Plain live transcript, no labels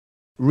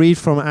read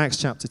from Acts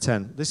chapter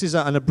 10. This is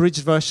an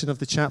abridged version of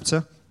the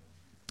chapter.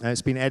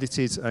 It's been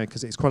edited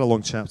because it's quite a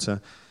long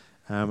chapter.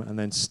 And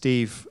then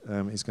Steve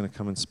is going to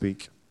come and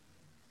speak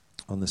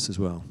on this as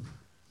well.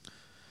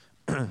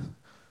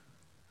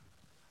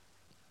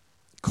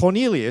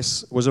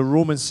 Cornelius was a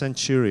Roman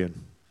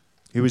centurion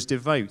who was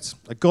devout,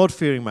 a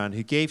God-fearing man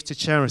who gave to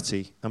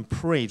charity and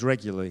prayed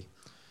regularly.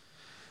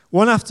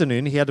 One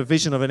afternoon, he had a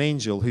vision of an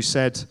angel who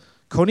said,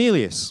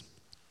 "Cornelius."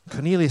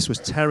 Cornelius was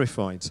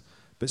terrified,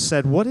 but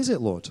said, "What is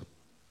it, Lord?"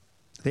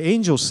 The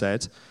angel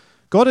said,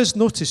 "God has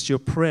noticed your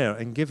prayer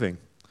and giving.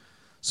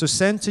 So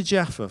send to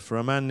Jaffa for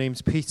a man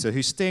named Peter,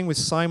 who's staying with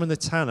Simon the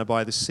tanner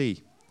by the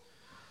sea."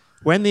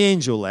 When the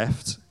angel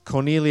left,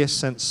 Cornelius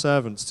sent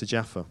servants to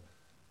Jaffa.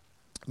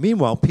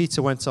 Meanwhile,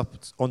 Peter went up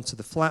onto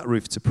the flat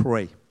roof to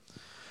pray.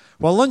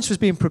 While lunch was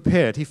being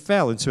prepared, he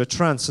fell into a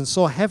trance and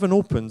saw heaven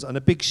opened and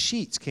a big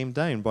sheet came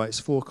down by its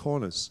four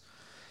corners.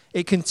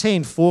 It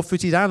contained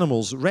four-footed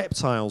animals,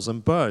 reptiles,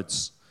 and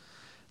birds.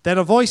 Then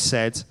a voice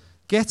said,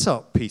 "Get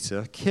up,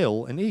 Peter,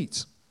 kill and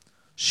eat."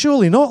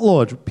 "Surely not,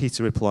 Lord,"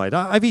 Peter replied.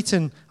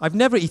 I've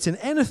never eaten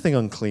anything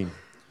unclean."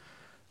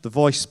 The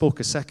voice spoke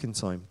a second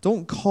time.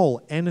 "Don't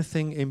call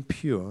anything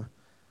impure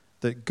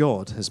that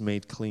God has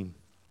made clean."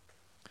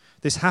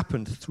 This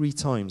happened 3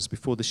 times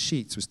before the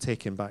sheet was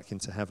taken back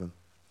into heaven.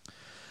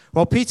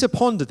 While Peter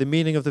pondered the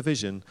meaning of the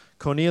vision,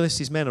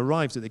 Cornelius' men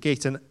arrived at the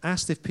gate and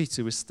asked if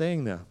Peter was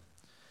staying there.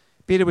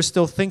 Peter was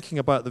still thinking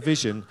about the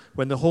vision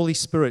when the Holy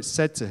Spirit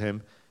said to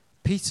him,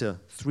 "Peter,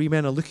 3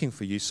 men are looking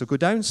for you, so go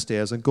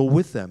downstairs and go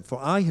with them, for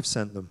I have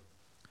sent them."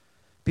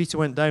 Peter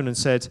went down and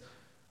said,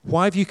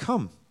 "Why have you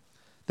come?"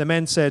 The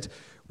men said,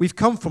 "We've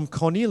come from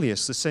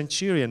Cornelius, the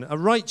centurion, a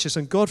righteous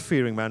and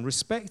God-fearing man,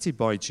 respected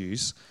by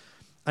Jews.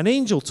 An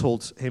angel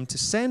told him to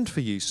send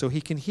for you so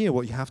he can hear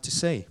what you have to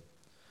say."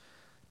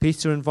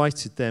 Peter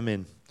invited them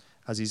in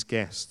as his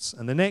guests,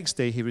 and the next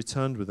day he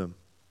returned with them.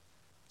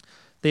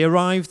 They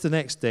arrived the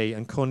next day,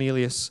 and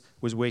Cornelius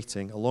was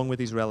waiting, along with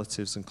his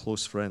relatives and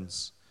close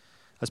friends.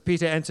 As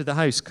Peter entered the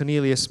house,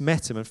 Cornelius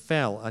met him and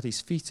fell at his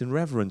feet in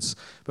reverence.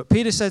 But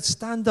Peter said,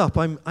 "Stand up,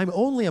 I'm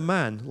only a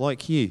man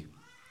like you."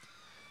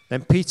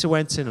 Then Peter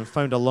went in and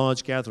found a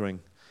large gathering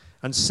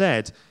and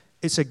said,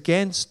 "It's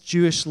against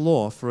Jewish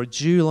law for a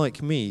Jew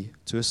like me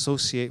to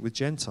associate with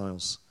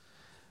Gentiles.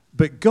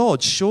 But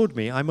God showed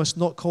me I must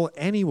not call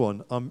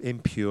anyone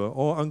impure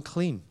or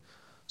unclean.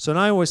 So when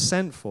I was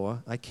sent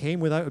for, I came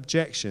without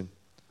objection.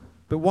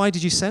 But why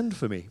did you send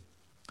for me?"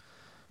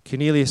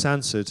 Cornelius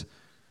answered,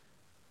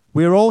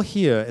 "We are all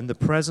here in the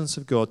presence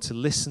of God to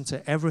listen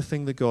to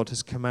everything that God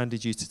has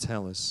commanded you to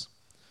tell us."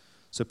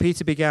 So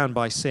Peter began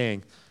by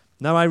saying,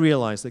 "Now I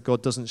realize that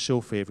God doesn't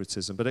show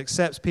favoritism, but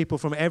accepts people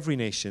from every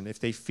nation if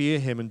they fear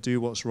him and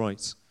do what's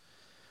right.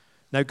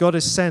 Now God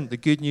has sent the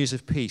good news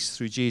of peace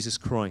through Jesus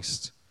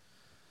Christ.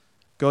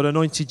 God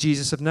anointed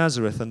Jesus of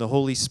Nazareth and the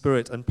Holy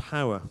Spirit and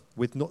power,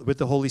 with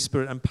the Holy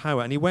Spirit and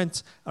power, and he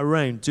went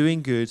around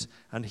doing good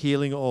and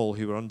healing all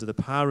who were under the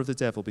power of the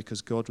devil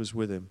because God was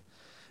with him.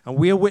 And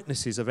we are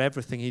witnesses of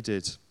everything he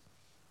did.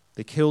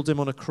 They killed him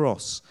on a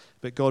cross,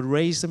 but God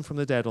raised him from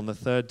the dead on the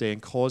 3rd day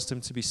and caused him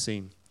to be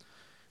seen.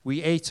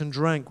 We ate and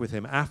drank with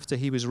him after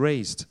he was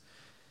raised.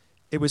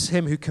 It was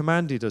him who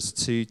commanded us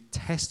to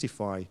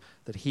testify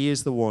that he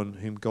is the one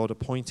whom God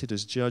appointed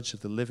as judge of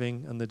the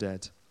living and the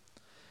dead.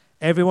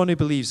 Everyone who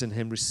believes in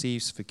him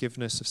receives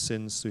forgiveness of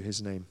sins through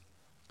his name."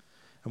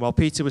 And while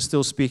Peter was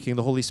still speaking,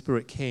 the Holy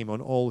Spirit came on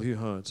all who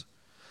heard.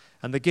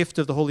 And the gift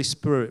of the Holy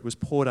Spirit was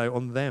poured out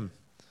on them.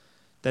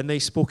 Then they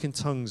spoke in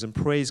tongues and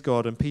praised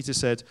God. And Peter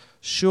said,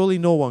 "Surely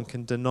no one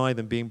can deny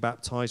them being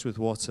baptized with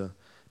water,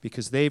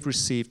 because they've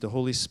received the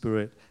Holy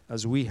Spirit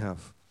as we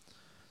have."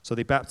 So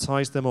they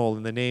baptized them all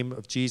in the name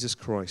of Jesus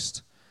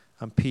Christ.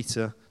 And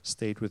Peter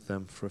stayed with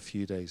them for a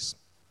few days.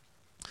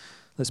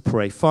 Let's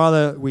pray.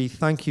 Father, we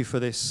thank you for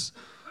this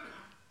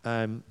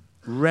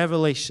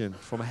revelation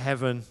from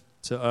heaven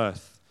to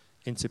earth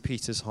into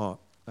Peter's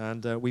heart.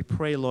 And we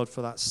pray, Lord,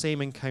 for that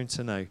same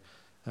encounter now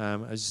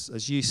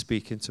as you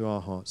speak into our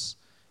hearts.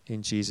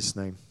 In Jesus'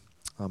 name,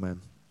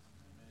 amen.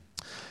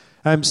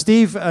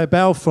 Steve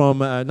Bell, from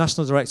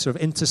National Director of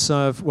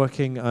Interserve,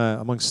 working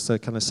amongst the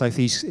kind of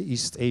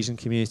Southeast Asian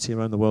community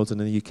around the world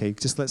and in the UK.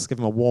 Just let's give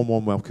him a warm,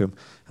 warm welcome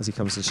as he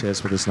comes and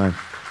shares with us now.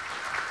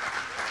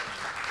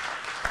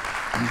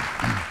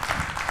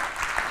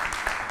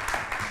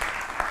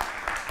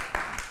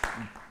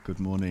 Good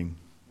morning.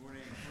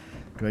 Morning.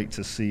 Great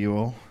to see you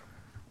all.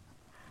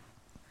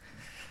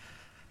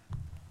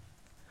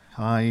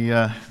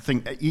 I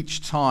think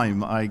each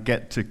time I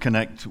get to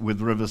connect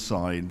with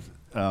Riverside,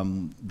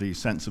 the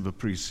sense of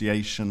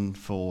appreciation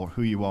for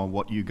who you are,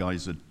 what you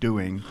guys are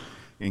doing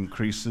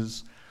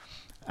increases,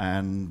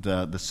 and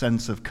the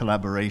sense of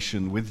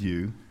collaboration with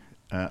you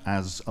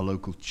as a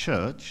local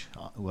church,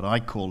 what I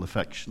call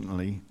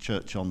affectionately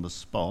Church on the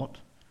Spot,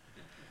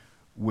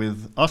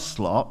 with us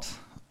lot,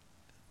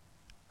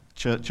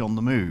 Church on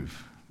the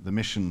Move, the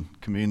mission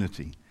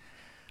community.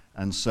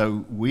 And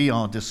so we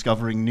are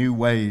discovering new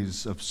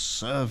ways of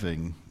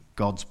serving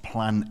God's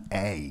plan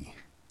A,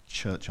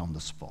 Church on the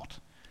Spot.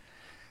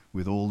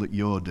 with all that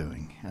you're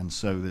doing. And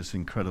so this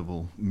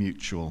incredible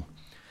mutual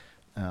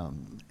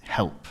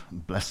help,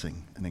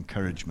 blessing, and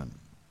encouragement.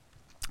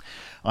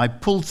 I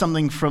pulled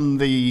something from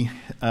the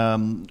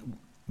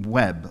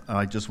web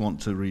I just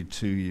want to read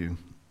to you.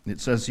 It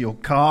says, your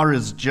car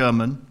is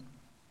German,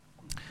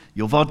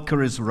 your vodka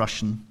is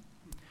Russian,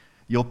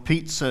 your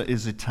pizza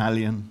is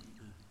Italian,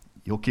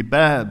 your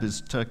kebab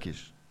is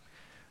Turkish,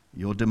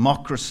 your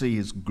democracy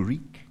is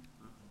Greek,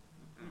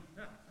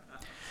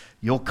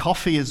 your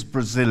coffee is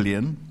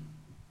Brazilian,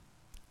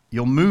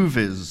 your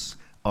movies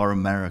are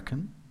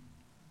American,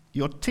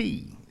 your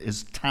tea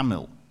is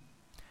Tamil,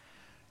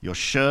 your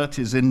shirt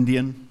is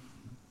Indian,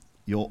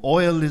 your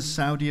oil is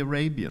Saudi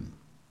Arabian,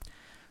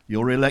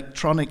 your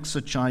electronics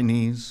are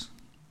Chinese,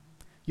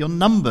 your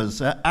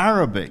numbers are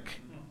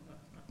Arabic.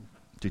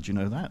 Did you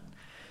know that?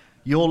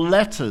 Your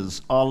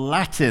letters are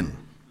Latin,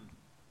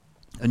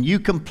 and you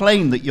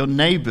complain that your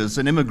neighbor's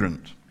an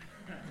immigrant.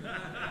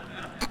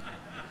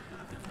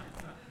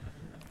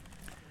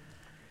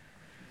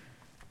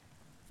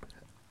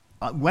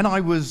 When I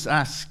was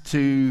asked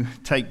to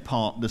take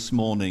part this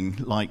morning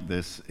like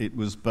this, it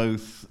was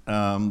both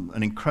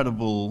an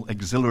incredible,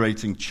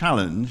 exhilarating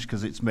challenge,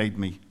 because it's made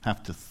me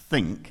have to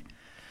think,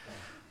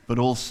 but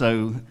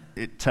also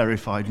it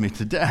terrified me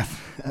to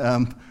death.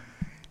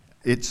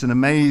 It's an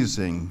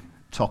amazing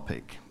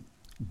topic.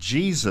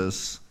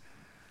 Jesus,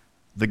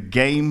 the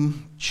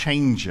game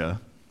changer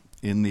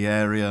in the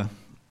area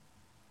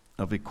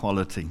of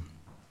equality.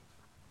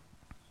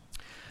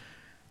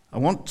 I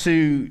want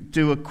to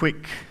do a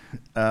quick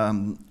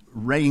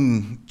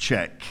rain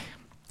check.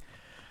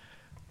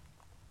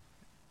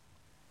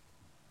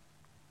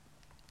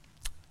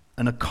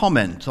 And a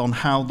comment on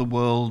how the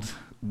world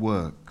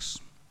works.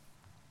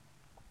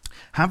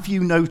 Have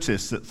you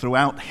noticed that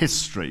throughout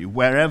history,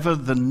 wherever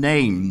the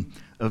name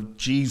of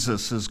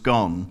Jesus has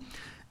gone,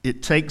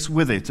 it takes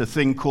with it a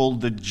thing called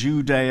the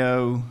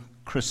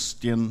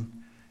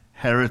Judeo-Christian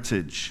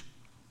heritage?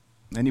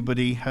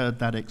 Anybody heard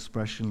that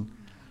expression?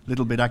 A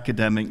little bit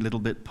academic, a little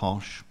bit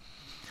posh.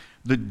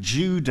 The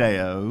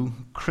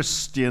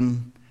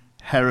Judeo-Christian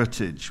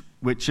heritage,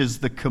 which is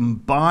the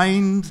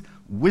combined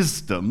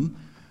wisdom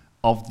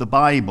of the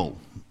Bible,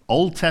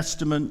 Old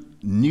Testament,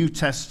 New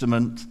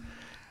Testament,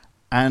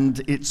 and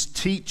its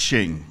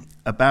teaching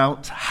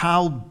about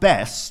how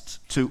best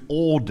to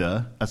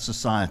order a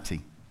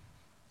society.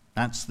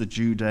 That's the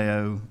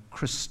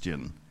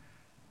Judeo-Christian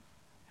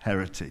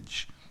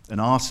heritage. And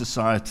our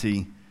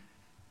society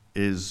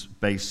is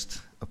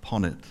based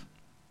upon it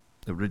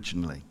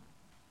originally.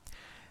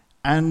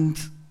 And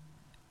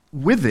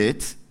with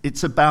it,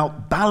 it's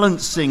about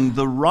balancing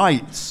the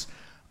rights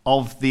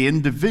of the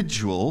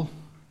individual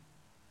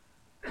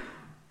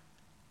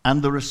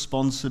and the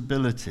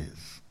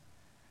responsibilities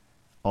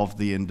of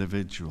the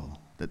individual.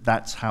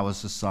 That's how a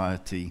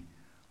society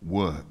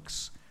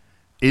works.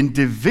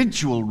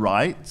 Individual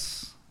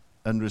rights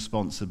and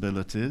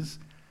responsibilities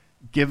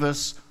give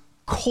us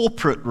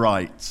corporate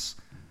rights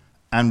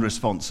and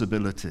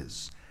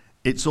responsibilities.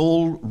 It's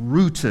all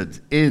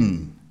rooted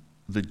in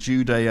the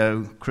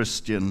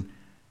Judeo-Christian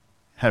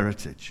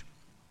heritage.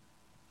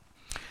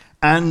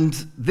 And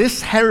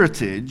this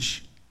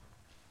heritage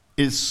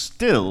is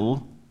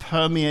still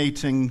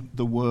permeating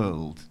the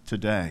world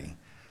today,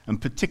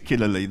 and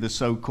particularly the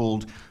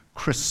so-called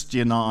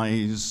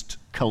Christianized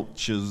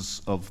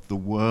cultures of the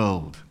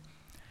world.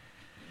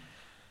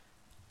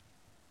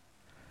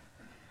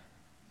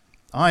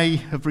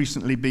 I have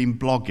recently been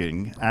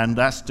blogging and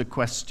asked a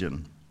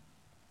question: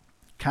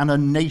 can a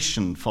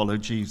nation follow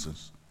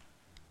Jesus?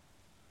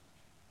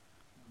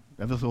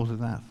 Ever thought of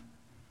that?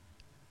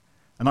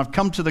 And I've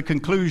come to the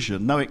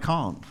conclusion, no, it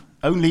can't.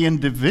 Only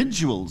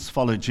individuals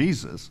follow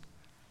Jesus.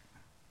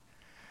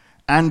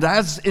 And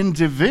as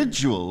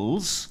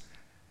individuals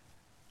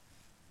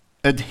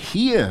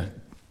adhere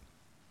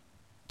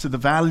to the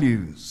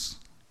values,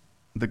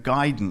 the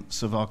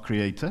guidance of our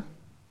Creator,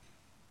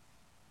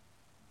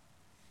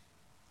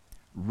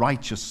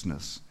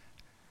 righteousness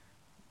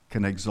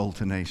can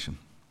exalt a nation.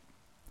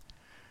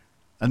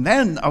 And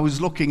then I was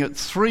looking at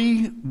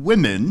 3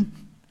 women,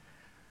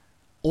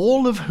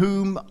 all of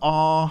whom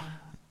are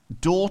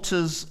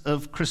daughters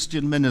of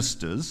Christian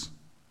ministers,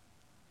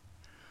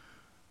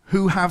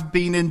 who have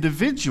been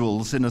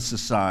individuals in a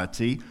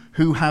society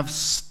who have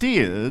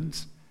steered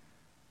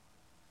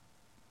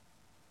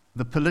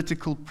the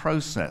political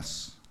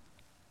process.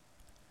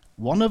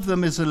 One of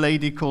them is a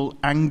lady called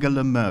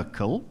Angela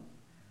Merkel,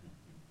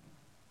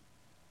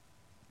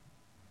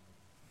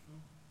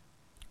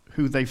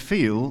 who they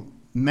feel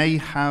may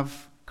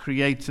have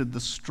created the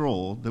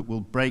straw that will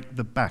break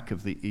the back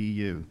of the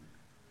EU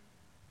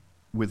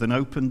with an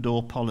open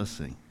door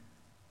policy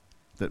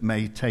that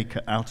may take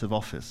her out of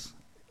office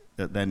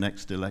at their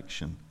next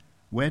election.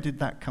 Where did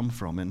that come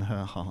from in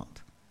her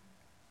heart?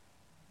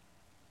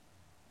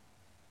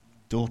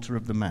 Daughter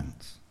of the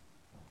manse.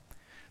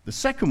 The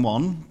second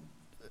one,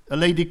 a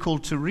lady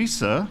called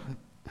Teresa,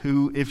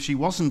 who, if she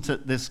wasn't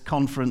at this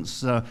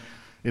conference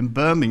in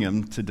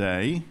Birmingham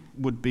today,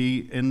 would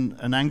be in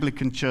an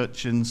Anglican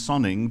church in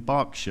Sonning,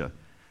 Berkshire,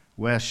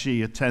 where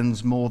she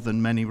attends more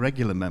than many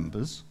regular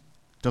members,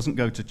 doesn't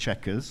go to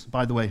Chequers.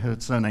 By the way, her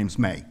surname's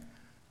May.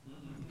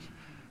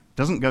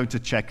 Doesn't go to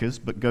Chequers,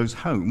 but goes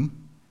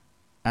home,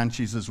 and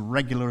she's as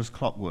regular as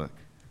clockwork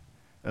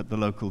at the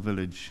local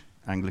village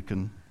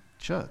Anglican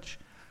church.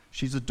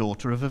 She's a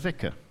daughter of a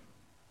vicar.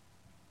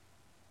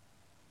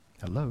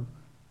 Hello.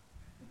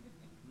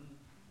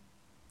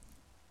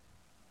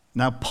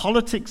 Now,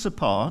 politics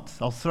apart,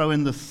 I'll throw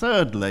in the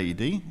third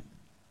lady,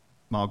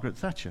 Margaret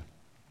Thatcher,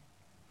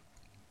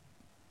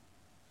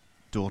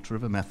 daughter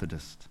of a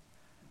Methodist.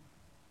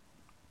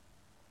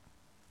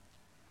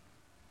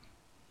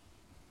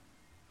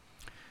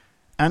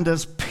 And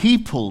as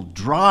people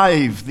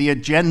drive the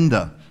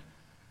agenda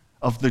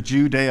of the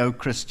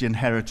Judeo-Christian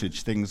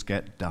heritage, things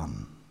get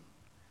done.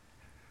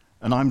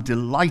 And I'm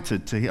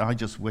delighted to hear, I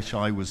just wish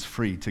I was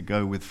free to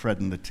go with Fred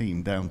and the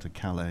team down to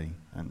Calais,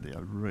 Andy, I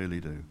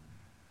really do.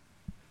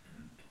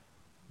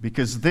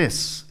 Because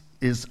this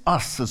is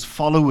us as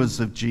followers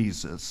of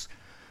Jesus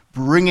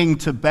bringing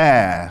to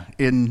bear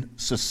in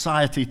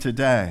society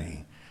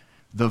today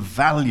the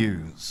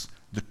values,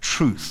 the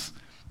truth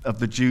of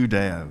the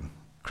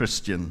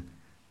Judeo-Christian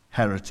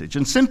heritage.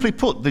 And simply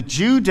put, the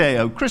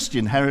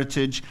Judeo-Christian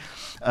heritage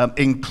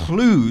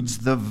includes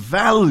the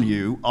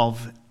value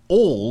of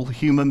all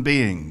human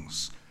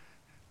beings,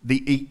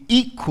 the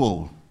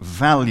equal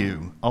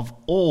value of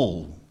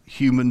all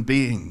human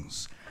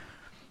beings.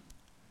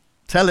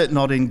 Tell it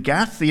not in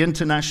Gath, the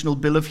International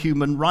Bill of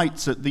Human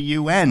Rights at the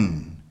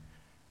UN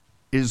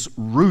is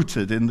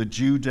rooted in the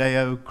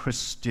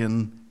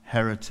Judeo-Christian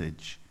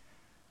heritage,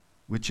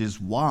 which is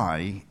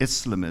why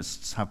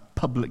Islamists have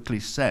publicly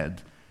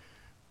said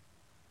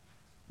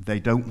they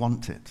don't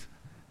want it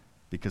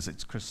because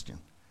it's Christian,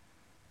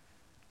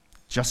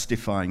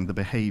 justifying the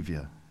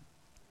behavior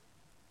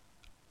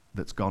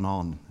that's gone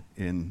on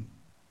in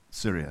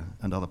Syria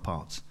and other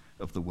parts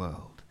of the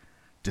world,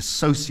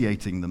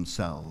 dissociating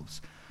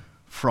themselves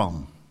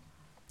from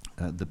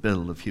the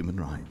Bill of Human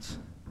Rights.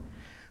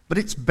 But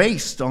it's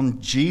based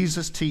on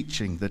Jesus'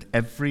 teaching that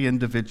every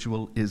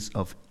individual is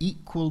of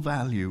equal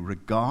value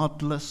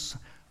regardless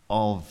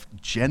of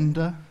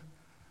gender.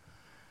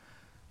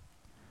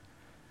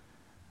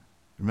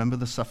 Remember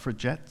the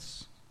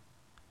suffragettes?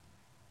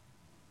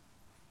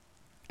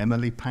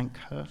 Emily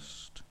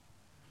Pankhurst?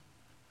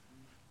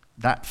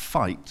 That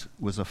fight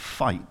was a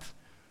fight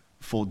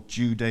for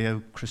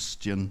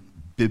Judeo-Christian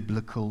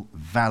biblical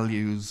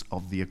values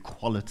of the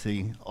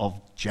equality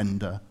of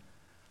gender.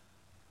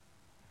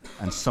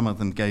 And some of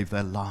them gave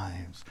their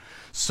lives.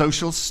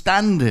 Social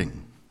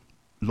standing.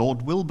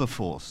 Lord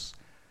Wilberforce,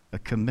 a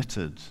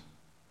committed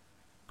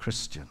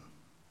Christian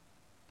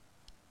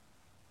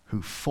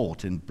who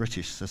fought in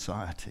British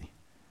society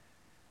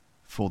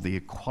for the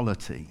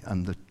equality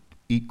and the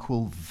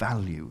equal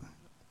value,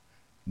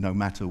 no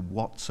matter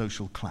what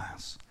social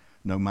class,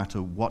 no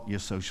matter what your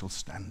social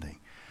standing.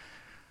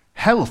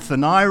 Health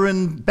and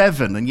Iron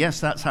Bevan, and yes,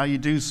 that's how you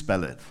do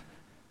spell it,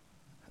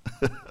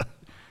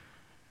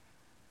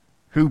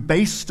 who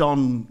based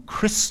on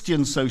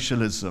Christian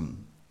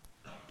socialism,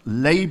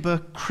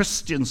 Labour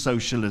Christian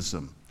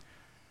socialism,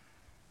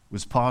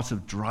 was part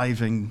of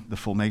driving the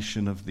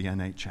formation of the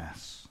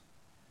NHS.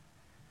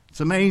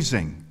 It's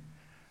amazing.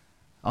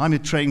 I'm a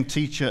trained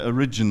teacher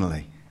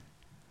originally.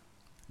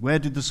 Where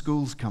did the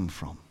schools come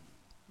from?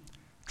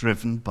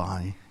 Driven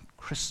by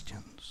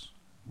Christians.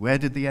 Where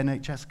did the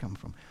NHS come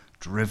from?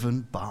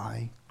 Driven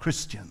by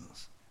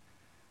Christians.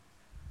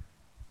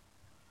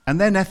 And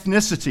then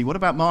ethnicity. What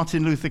about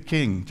Martin Luther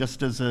King,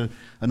 just as an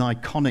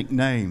iconic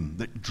name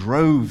that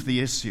drove the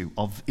issue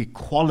of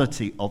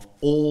equality of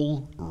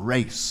all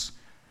race,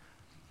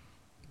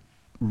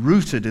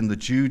 rooted in the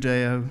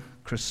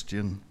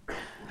Judeo-Christian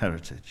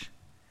heritage.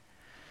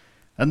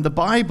 And the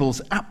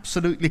Bible's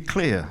absolutely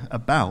clear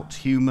about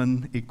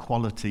human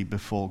equality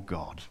before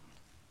God.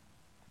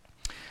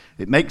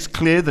 It makes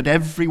clear that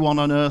everyone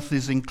on earth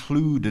is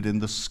included in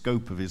the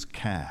scope of his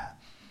care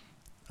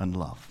and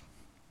love.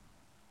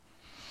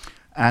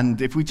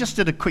 And if we just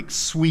did a quick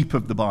sweep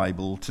of the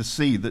Bible to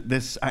see that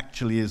this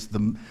actually is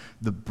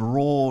the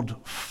broad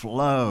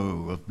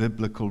flow of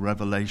biblical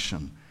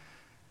revelation.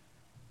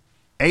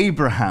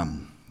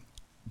 Abraham,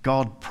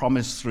 God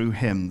promised through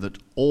him that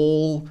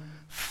all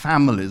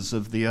families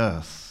of the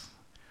earth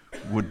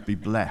would be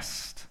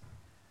blessed.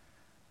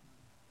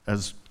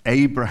 As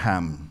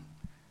Abraham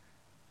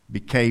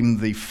became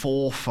the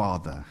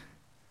forefather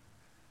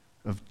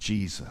of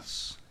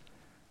Jesus,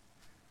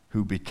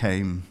 who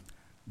became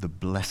the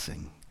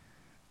blessing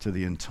to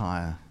the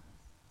entire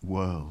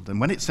world. And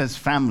when it says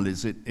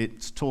families,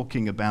 it's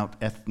talking about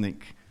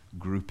ethnic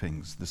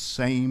groupings, the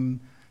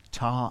same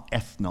ta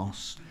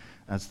ethnos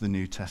as the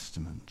New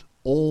Testament.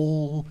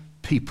 All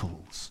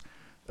peoples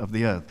of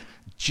the earth.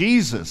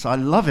 Jesus, I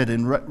love it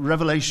in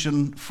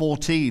Revelation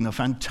 14, a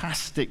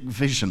fantastic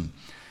vision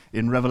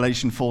in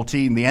Revelation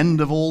 14, the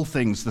end of all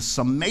things, the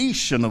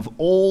summation of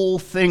all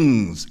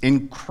things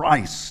in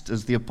Christ,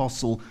 as the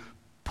Apostle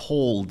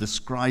Paul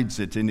describes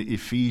it in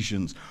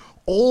Ephesians.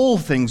 All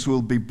things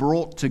will be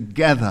brought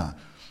together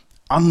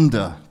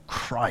under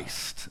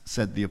Christ,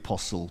 said the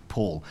Apostle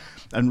Paul.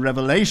 And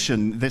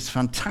Revelation, this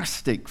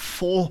fantastic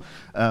preview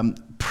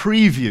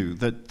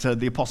that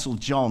the Apostle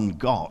John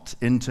got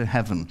into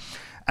heaven.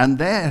 And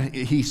there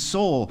he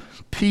saw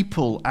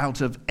people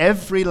out of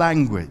every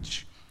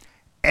language,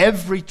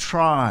 every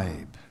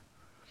tribe,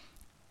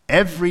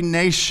 every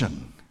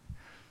nation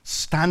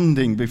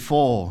standing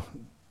before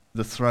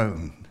the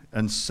throne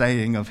and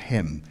saying of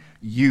him,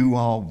 "You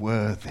are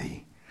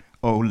worthy,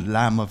 O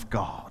Lamb of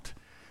God,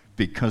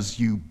 because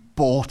you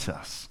bought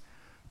us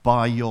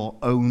by your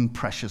own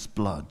precious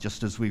blood,"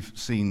 just as we've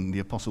seen the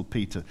Apostle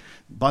Peter.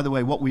 By the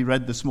way, what we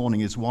read this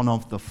morning is one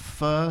of the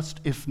first,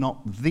 if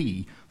not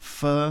the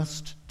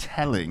first,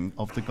 telling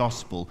of the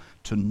gospel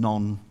to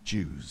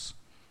non-Jews.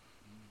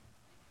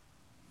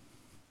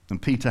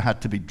 And Peter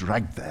had to be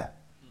dragged there.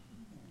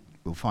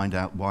 We'll find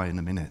out why in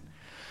a minute.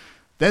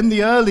 Then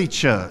the early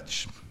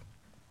church.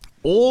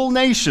 All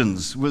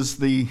nations was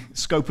the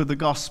scope of the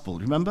gospel.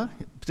 Remember?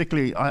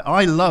 Particularly,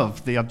 I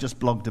love I've just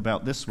blogged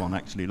about this one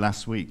actually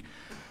last week.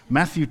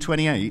 Matthew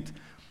 28,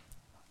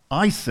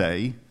 I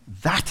say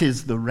that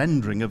is the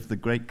rendering of the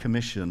Great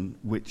Commission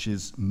which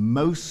is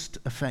most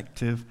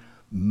effective,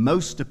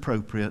 most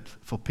appropriate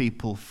for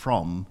people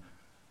from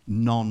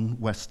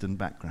non-Western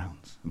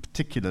backgrounds, and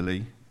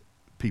particularly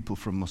people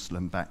from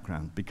Muslim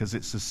background, because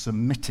it's a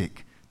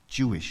Semitic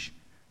Jewish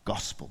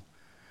gospel.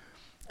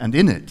 And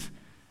in it,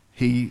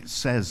 he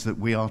says that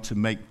we are to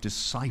make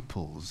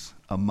disciples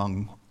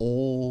among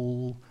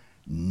all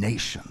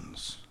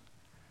nations.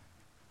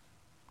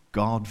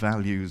 God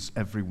values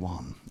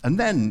everyone. And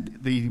then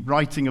the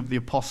writing of the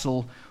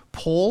Apostle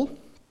Paul,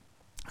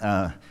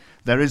 there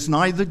is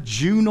neither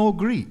Jew nor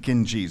Greek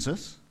in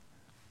Jesus.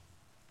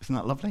 Isn't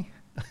that lovely?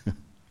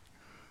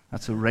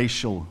 That's a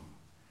racial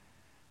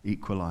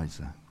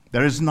equalizer.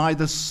 There is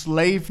neither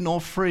slave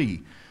nor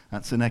free.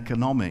 That's an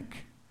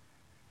economic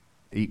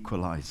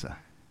equalizer.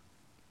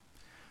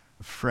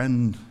 A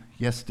friend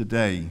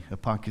yesterday, a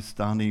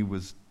Pakistani,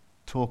 was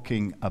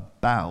talking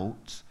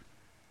about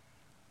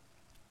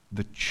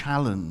the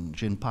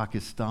challenge in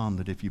Pakistan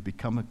that if you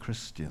become a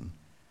Christian,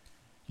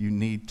 you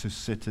need to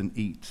sit and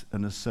eat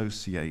and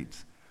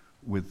associate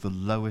with the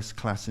lowest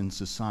class in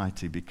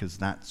society, because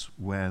that's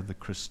where the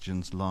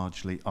Christians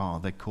largely are.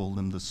 They call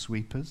them the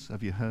sweepers.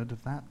 Have you heard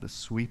of that? The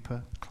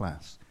sweeper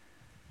class.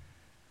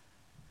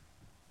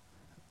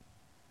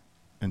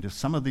 And if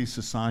some of these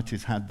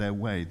societies had their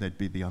way, they'd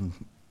be the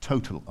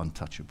total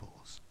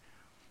untouchables.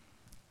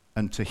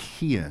 And to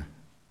hear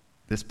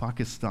this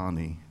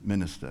Pakistani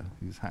minister,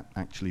 who's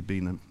actually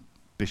been a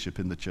bishop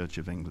in the Church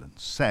of England,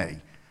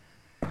 say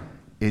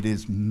it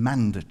is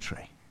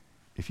mandatory,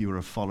 if you were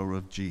a follower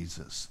of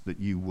Jesus, that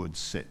you would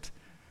sit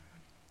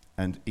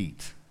and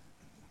eat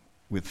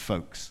with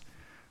folks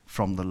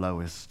from the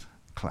lowest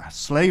class.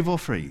 Slave or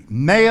free,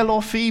 male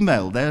or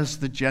female, there's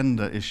the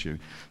gender issue.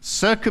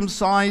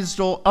 Circumcised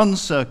or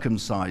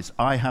uncircumcised,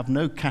 I have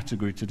no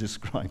category to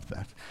describe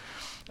that.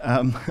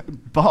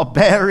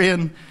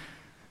 Barbarian,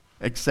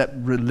 except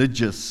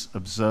religious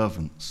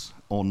observance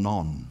or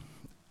none.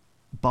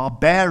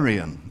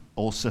 Barbarian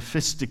or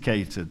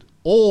sophisticated,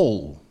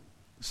 all,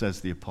 says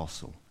the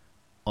apostle,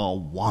 are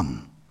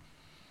one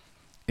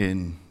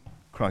in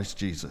Christ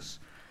Jesus.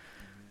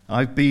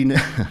 I've been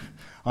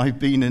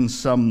in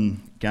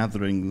some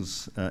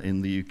gatherings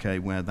in the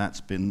UK where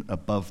that's been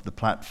above the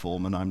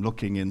platform, and I'm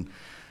looking in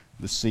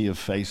the sea of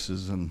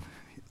faces, and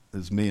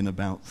there's me and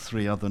about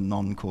 3 other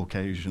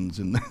non-Caucasians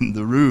in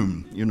the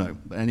room, you know.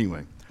 But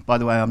anyway, by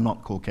the way, I'm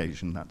not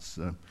Caucasian, that's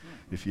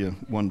if you're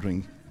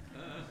wondering.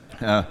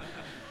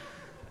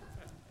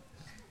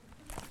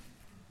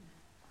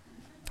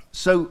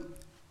 So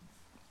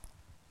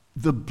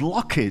the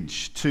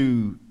blockage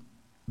to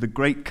the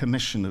Great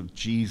Commission of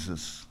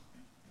Jesus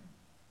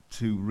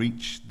to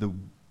reach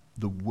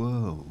the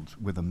world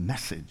with a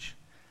message,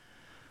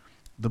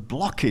 the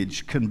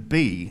blockage can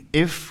be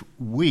if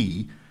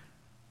we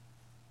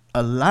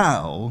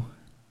allow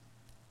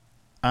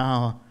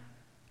our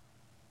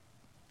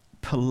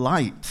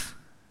polite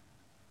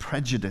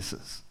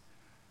prejudices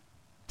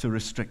to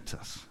restrict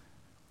us.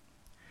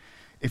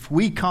 If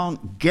we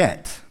can't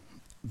get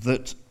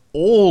that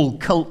all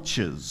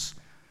cultures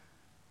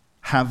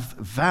have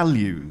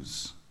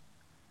values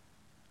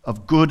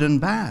of good and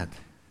bad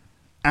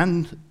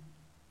and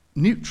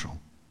neutral,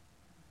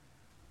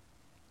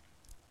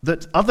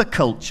 that other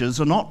cultures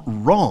are not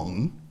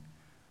wrong,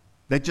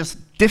 they're just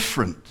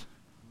different.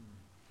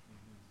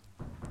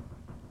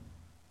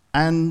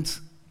 And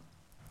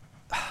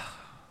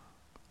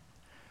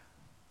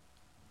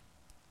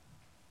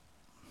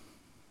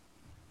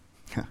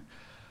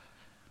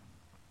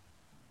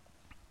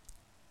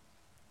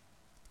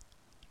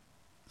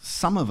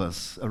some of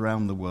us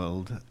around the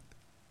world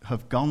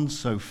have gone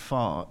so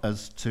far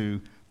as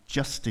to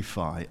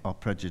justify our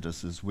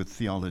prejudices with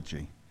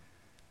theology.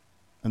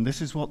 And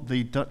this is what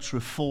the Dutch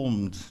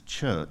Reformed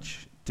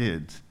Church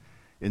did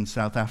in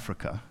South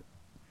Africa.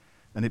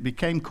 And it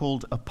became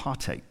called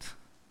apartheid.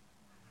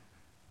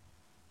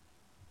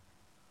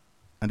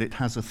 And it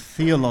has a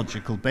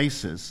theological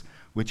basis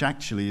which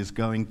actually is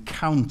going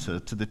counter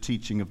to the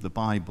teaching of the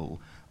Bible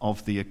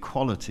of the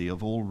equality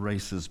of all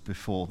races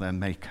before their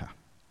Maker.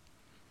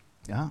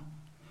 Yeah?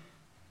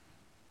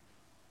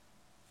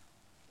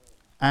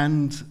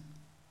 And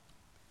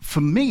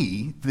for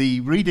me,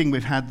 the reading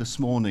we've had this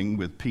morning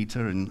with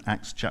Peter in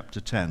Acts chapter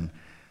 10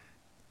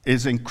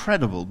 is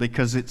incredible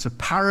because it's a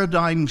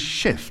paradigm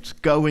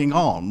shift going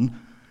on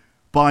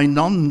by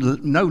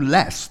no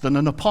less than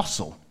an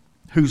apostle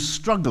who's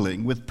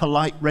struggling with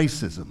polite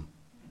racism.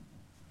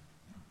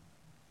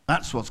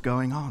 That's what's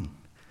going on.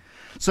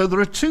 So there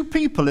are two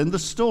people in the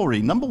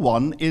story. Number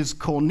one is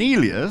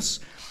Cornelius,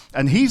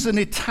 and he's an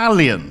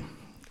Italian.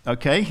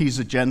 Okay, he's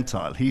a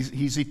Gentile.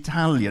 He's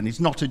Italian. He's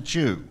not a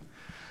Jew.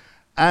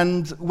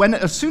 And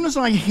as soon as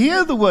I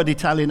hear the word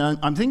Italian,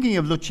 I'm thinking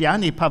of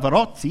Luciani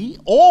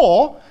Pavarotti,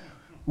 or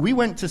we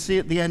went to see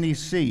at the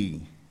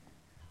NEC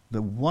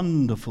the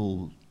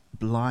wonderful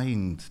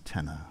blind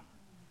tenor,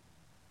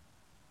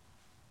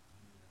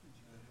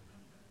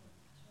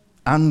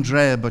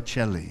 Andrea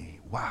Bocelli.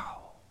 Wow.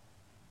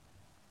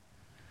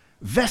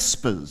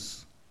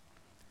 Vespers,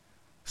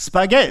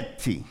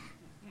 Spaghetti.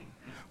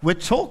 We're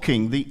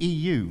talking the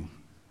EU.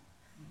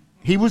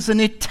 He was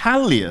an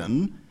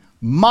Italian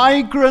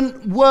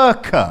migrant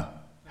worker.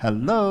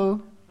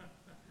 Hello.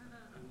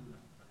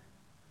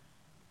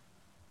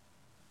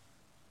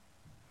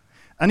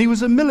 And he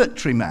was a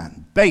military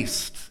man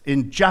based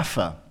in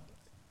Jaffa,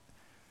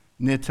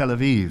 near Tel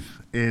Aviv,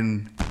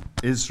 in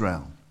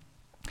Israel.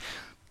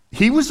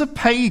 He was a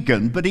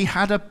pagan, but he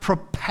had a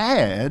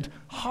prepared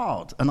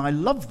heart. And I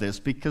love this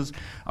because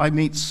I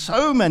meet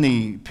so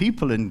many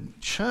people in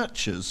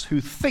churches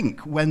who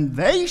think when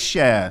they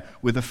share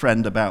with a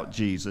friend about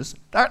Jesus,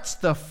 that's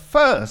the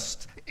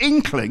first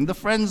inkling the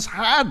friends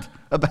had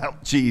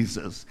about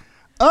Jesus.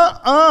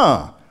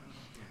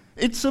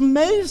 It's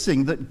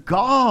amazing that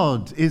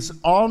God is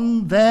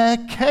on their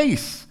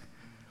case.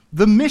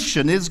 The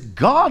mission is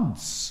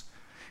God's.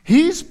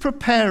 He's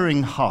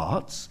preparing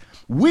hearts.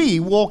 We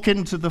walk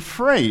into the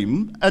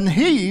frame, and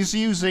he's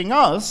using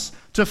us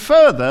to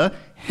further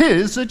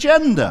his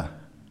agenda.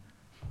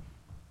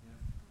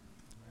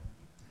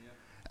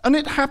 And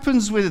it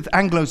happens with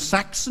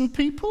Anglo-Saxon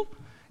people.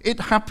 It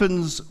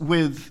happens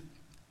with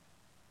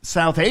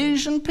South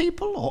Asian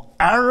people or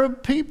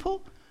Arab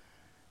people.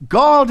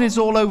 God is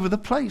all over the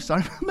place.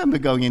 I remember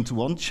going into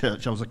one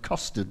church, I was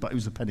accosted, but it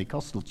was a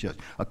Pentecostal church,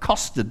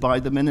 accosted by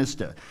the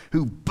minister,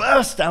 who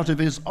burst out of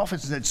his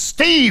office and said,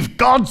 "Steve,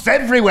 God's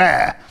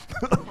everywhere."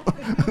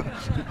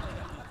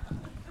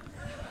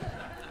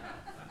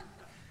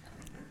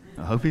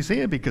 I hope he's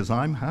here because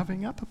I'm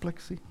having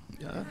apoplexy.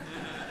 Yeah.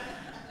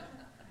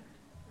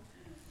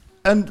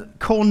 And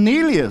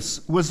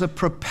Cornelius was a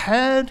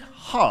prepared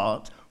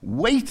heart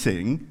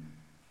waiting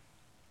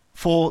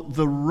for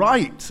the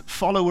right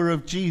follower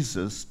of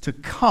Jesus to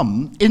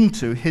come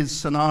into his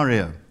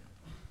scenario.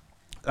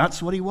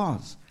 That's what he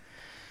was.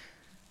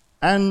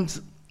 And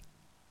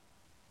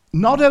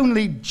not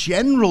only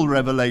general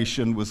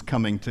revelation was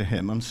coming to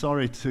him,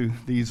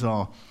 these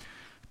are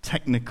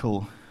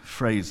technical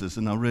phrases,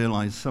 and I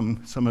realize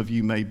some of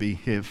you may be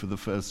here for the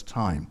first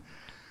time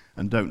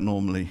and don't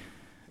normally,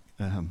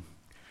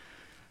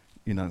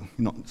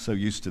 not so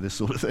used to this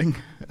sort of thing.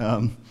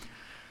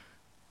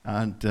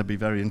 And I'd be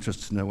very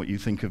interested to know what you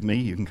think of me.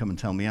 You can come and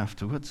tell me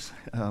afterwards.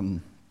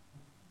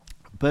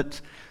 But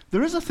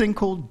there is a thing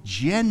called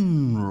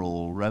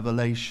general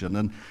revelation.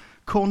 And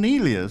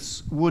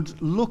Cornelius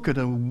would look at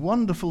a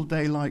wonderful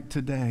day like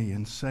today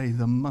and say,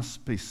 there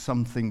must be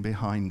something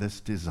behind this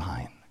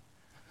design.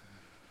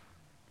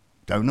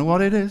 Don't know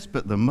what it is,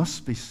 but there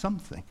must be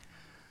something.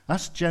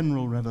 That's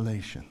general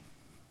revelation.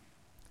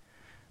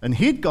 And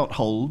he'd got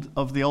hold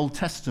of the Old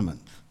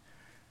Testament.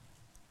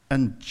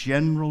 And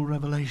general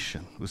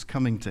revelation was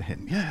coming to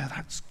him. Yeah,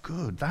 that's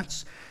good.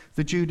 That's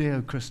the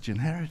Judeo-Christian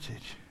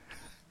heritage.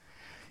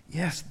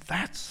 Yes,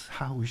 that's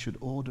how we should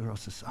order our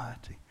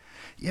society.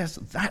 Yes,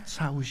 that's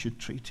how we should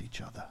treat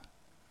each other.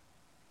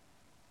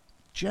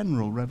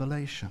 General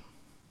revelation.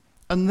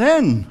 And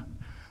then,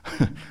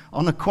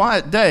 on a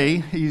quiet day,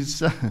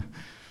 he's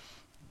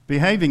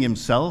behaving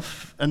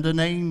himself, and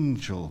an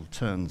angel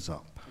turns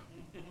up.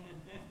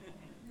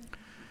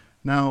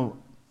 Now,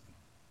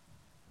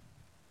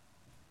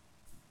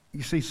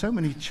 you see, so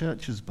many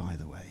churches, by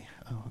the way,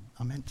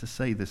 I meant to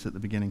say this at the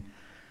beginning,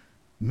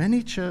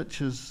 many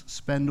churches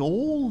spend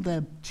all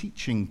their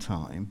teaching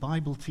time,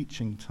 Bible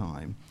teaching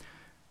time,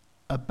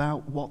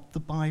 about what the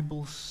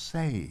Bible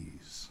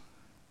says.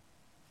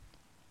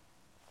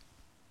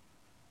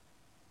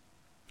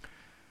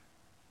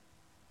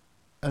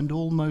 And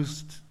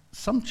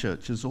some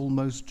churches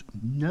almost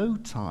no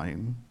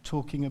time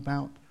talking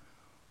about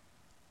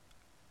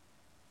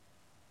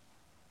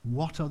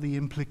what are the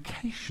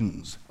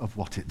implications of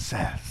what it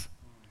says?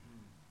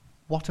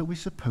 What are we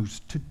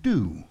supposed to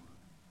do?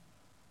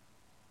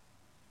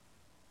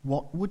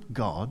 What would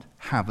God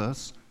have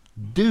us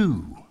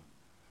do?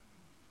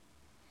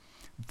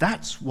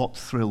 That's what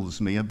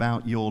thrills me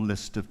about your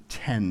list of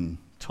 10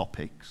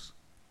 topics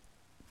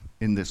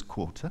in this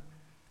quarter.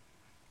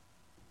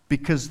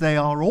 because they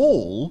are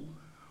all,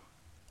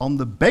 on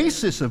the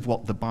basis of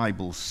what the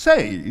Bible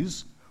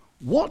says,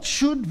 what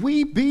should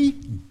we be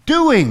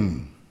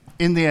doing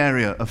in the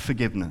area of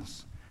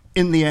forgiveness,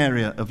 in the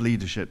area of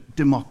leadership,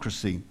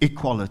 democracy,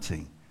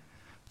 equality?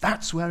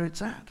 That's where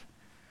it's at.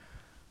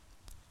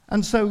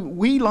 And so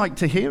we like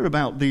to hear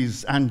about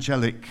these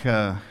angelic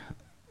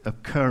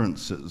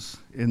occurrences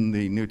in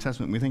the New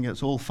Testament. We think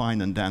it's all fine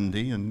and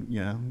dandy, and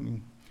yeah.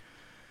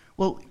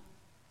 Well,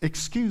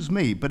 excuse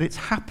me, but it's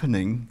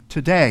happening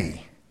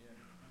today.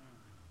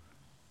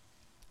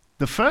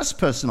 The first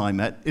person I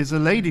met is a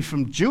lady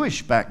from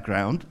Jewish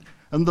background,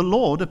 and the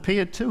Lord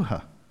appeared to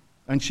her.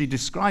 And she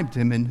described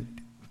him in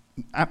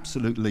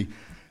absolutely,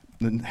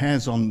 the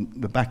hairs on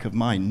the back of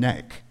my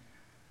neck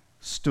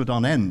stood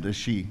on end as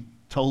she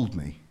told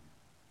me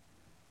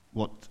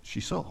what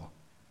she saw.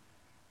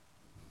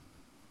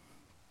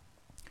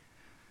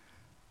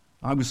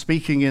 I was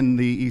speaking in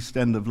the East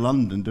End of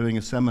London doing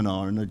a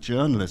seminar, and a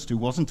journalist who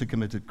wasn't a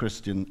committed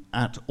Christian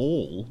at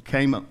all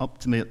came up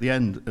to me at the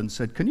end and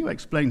said, "Can you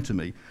explain to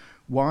me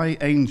why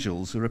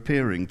angels are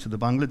appearing to the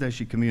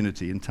Bangladeshi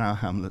community in Tower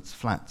Hamlets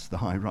Flats, the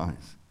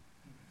high-rise?"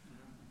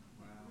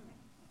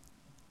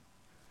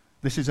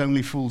 This is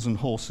only Fools and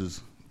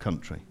Horses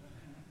country.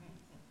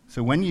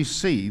 So when you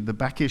see the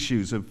back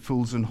issues of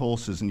Fools and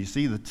Horses and you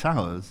see the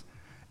towers,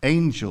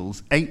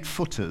 angels,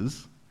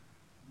 8-footers,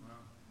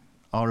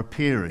 are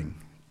appearing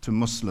to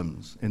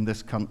Muslims in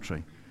this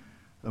country.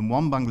 And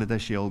one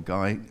Bangladeshi old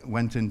guy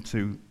went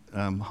into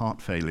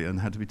heart failure and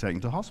had to be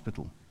taken to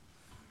hospital.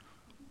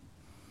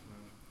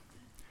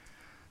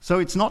 So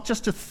it's not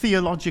just a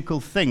theological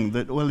thing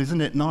that, well,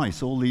 isn't it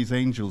nice, all these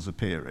angels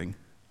appearing?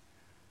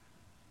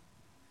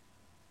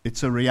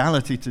 It's a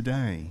reality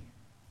today,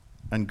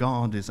 and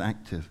God is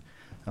active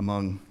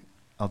among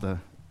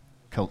other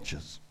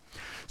cultures.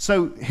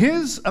 So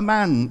here's a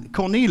man,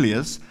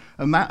 Cornelius,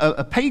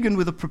 a pagan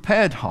with a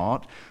prepared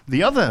heart.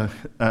 The other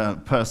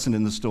person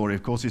in the story,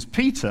 of course, is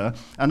Peter,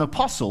 an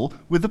apostle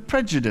with a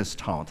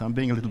prejudiced heart. I'm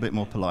being a little bit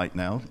more polite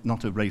now,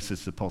 not a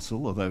racist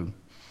apostle, although,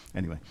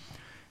 anyway.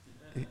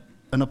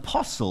 An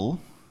apostle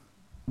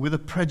with a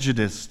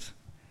prejudiced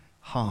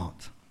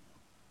heart.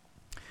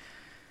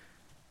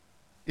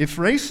 If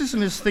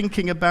racism is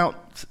thinking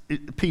about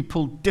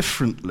people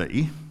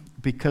differently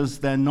because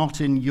they're not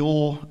in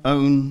your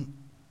own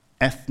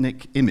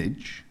ethnic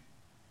image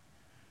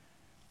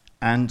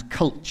and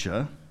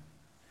culture,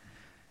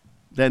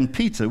 then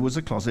Peter was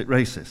a closet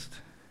racist.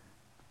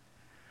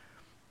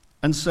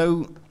 And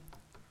so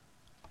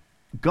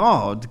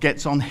God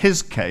gets on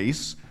his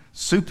case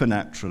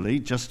supernaturally,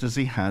 just as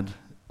he had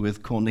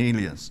with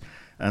Cornelius.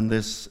 And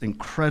this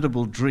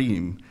incredible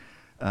dream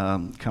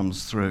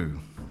comes through.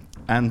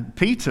 And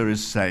Peter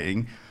is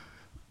saying,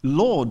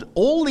 "Lord,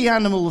 all the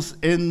animals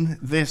in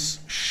this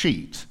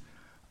sheet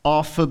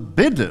are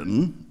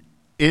forbidden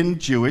in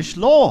Jewish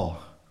law.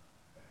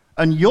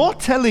 And you're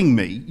telling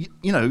me,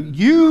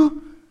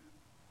 you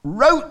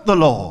wrote the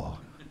law.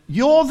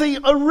 You're the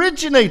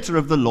originator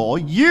of the law.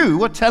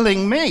 You are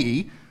telling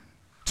me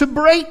to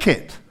break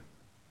it."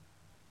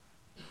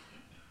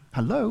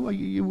 Hello?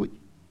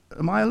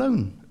 Am I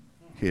alone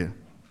here?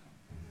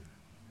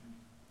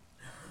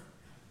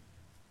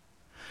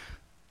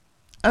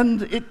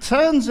 And it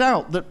turns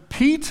out that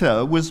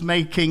Peter was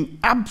making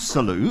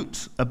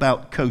absolute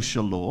about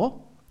kosher law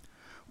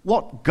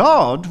what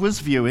God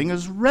was viewing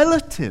as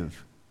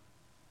relative.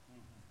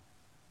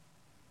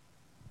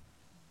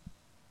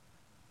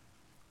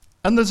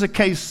 And there's a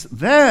case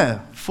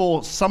there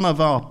for some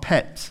of our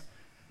pet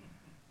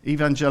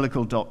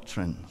evangelical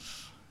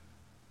doctrines.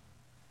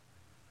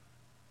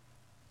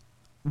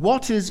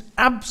 What is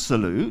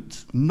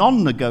absolute,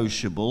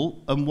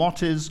 non-negotiable, and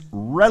what is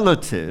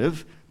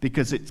relative,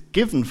 because it's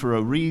given for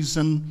a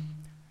reason,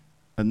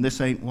 and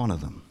this ain't one of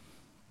them.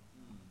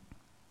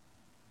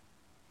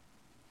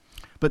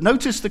 But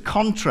notice the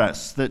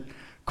contrast that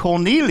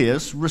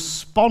Cornelius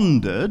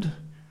responded,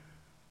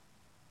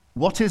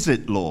 "What is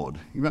it, Lord?"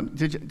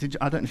 Did you,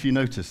 I don't know if you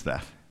noticed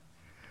that.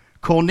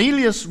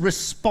 Cornelius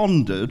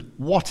responded,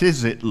 "What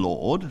is it,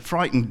 Lord?"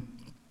 Frightened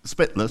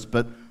spitless,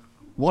 but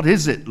 "What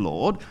is it,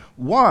 Lord?"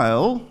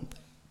 While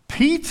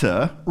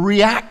Peter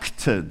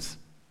reacted,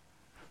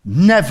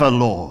 "Never,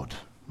 Lord.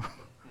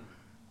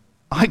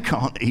 I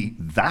can't eat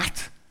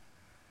that."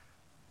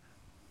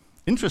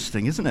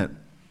 Interesting, isn't it?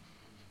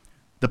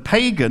 The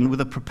pagan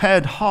with a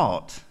prepared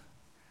heart.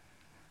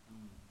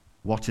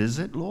 "What is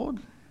it, Lord?"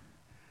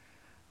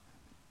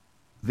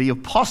 The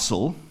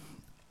apostle,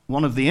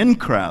 one of the in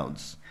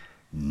crowds,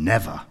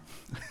 "Never."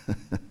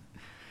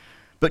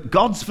 But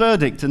God's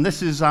verdict, and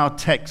this is our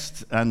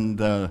text and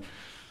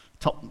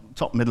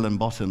top, middle, and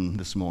bottom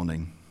this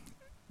morning,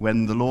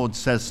 when the Lord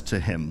says to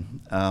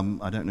him,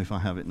 I don't know if I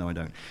have it, no I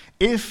don't.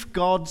 "If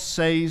God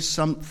says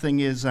something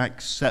is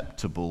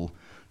acceptable,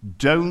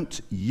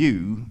 don't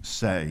you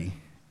say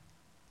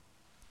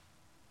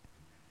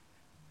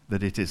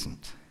that it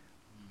isn't."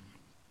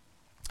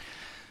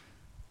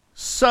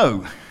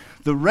 So,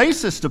 the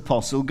racist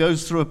apostle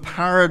goes through a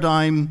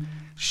paradigm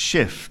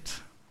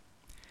shift.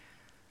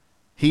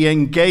 He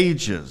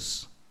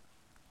engages.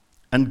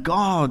 And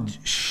God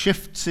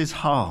shifts his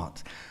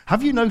heart.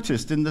 Have you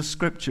noticed in the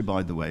scripture,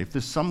 by the way, if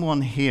there's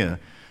someone here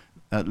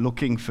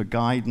looking for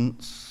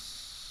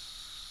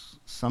guidance,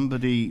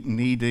 somebody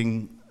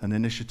needing an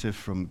initiative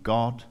from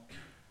God,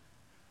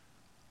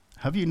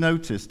 have you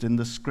noticed in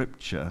the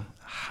scripture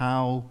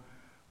how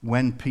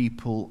when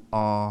people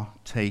are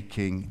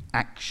taking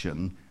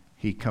action,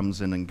 he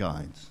comes in and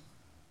guides?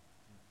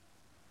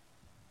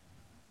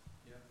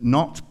 Yeah.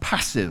 Not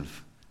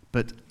passive,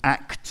 but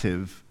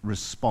active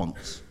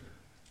response.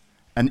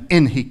 And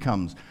in he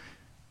comes.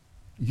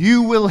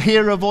 You will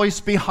hear a voice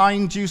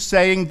behind you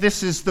saying,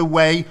 this is the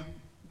way.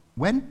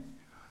 When?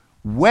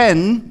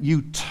 When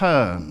you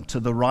turn to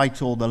the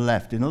right or the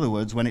left. In other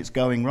words, when it's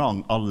going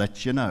wrong, I'll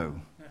let you know.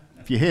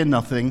 If you hear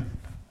nothing,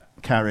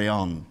 carry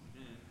on.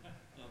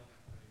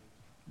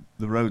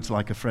 The road's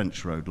like a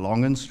French road,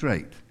 long and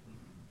straight,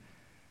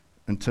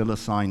 until a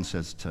sign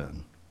says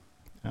turn.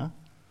 Yeah?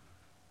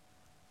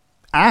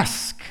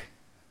 Ask,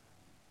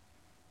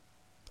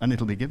 and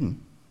it'll be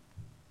given.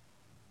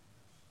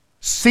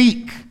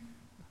 Seek.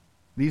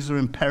 These are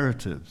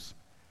imperatives.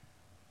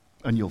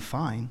 And you'll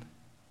find.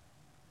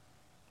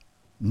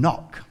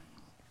 Knock,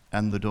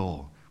 and the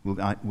door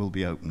will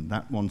be open.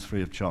 That one's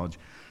free of charge.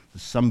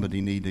 There's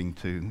somebody needing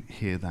to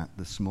hear that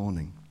this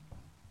morning.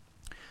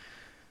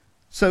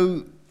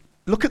 So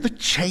look at the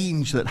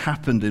change that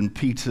happened in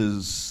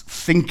Peter's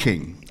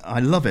thinking. I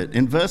love it.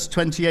 In verse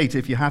 28,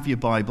 if you have your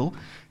Bible,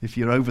 if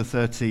you're over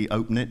 30,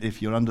 open it.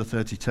 If you're under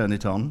 30, turn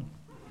it on.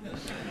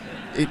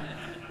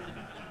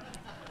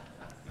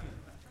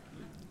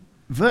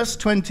 Verse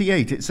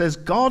 28, it says,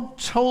 God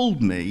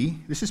told me,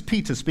 this is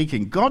Peter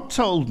speaking, God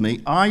told me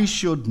I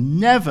should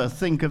never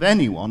think of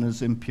anyone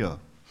as impure.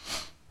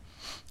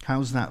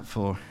 How's that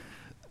for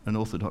an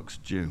Orthodox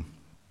Jew?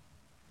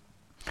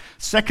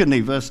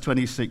 Secondly, verse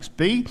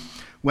 26b,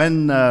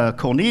 when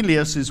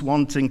Cornelius is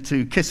wanting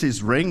to kiss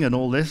his ring and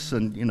all this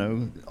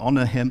and,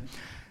 honor him,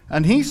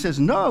 and he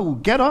says, no,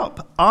 get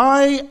up,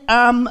 I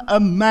am a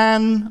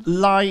man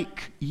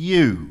like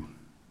you.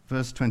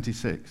 Verse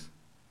 26.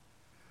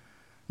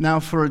 Now,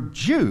 for a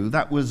Jew,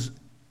 that was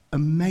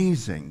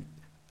amazing.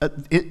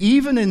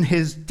 Even in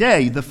his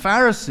day, the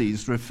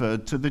Pharisees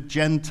referred to the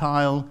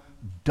Gentile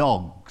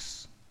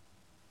dogs.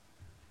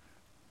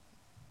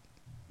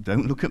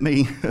 Don't look at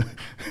me.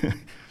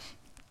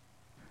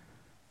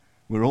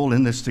 We're all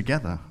in this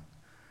together.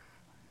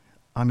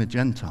 I'm a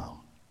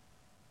Gentile.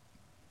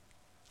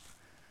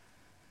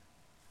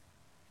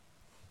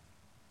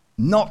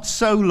 Not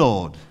so,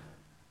 Lord.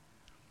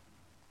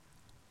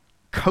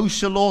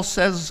 Kosher law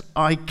says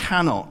I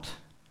cannot.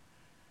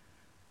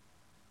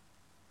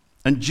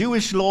 And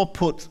Jewish law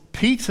put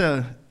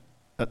Peter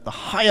at the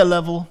higher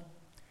level,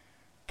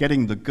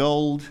 getting the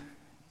gold.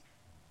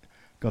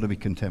 Got to be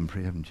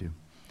contemporary, haven't you?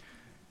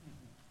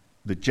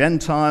 The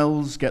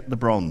Gentiles get the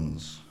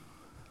bronze.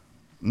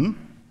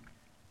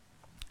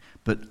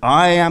 But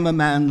I am a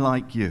man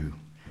like you.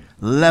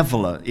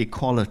 Leveler,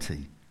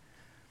 equality.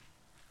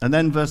 And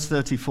then verse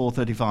 34,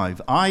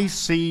 35. I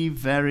see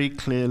very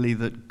clearly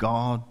that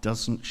God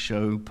doesn't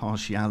show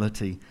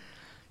partiality.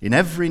 In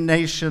every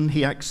nation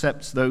he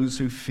accepts those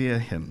who fear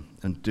him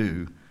and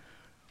do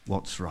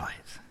what's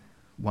right.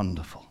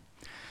 Wonderful.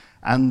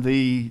 And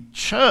the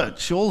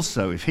church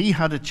also, if he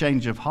had a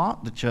change of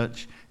heart, the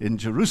church in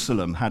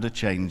Jerusalem had a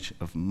change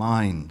of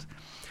mind.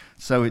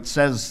 So it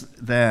says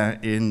there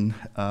in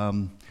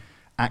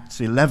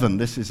Acts 11,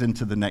 this is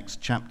into the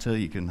next chapter,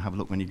 you can have a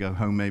look when you go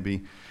home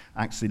maybe,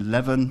 Acts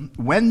 11,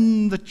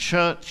 when the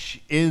church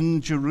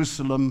in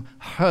Jerusalem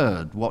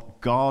heard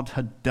what God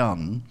had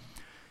done,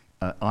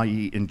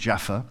 i.e. in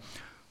Jaffa,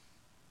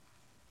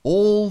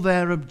 all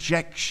their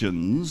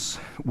objections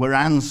were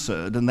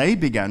answered, and they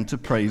began to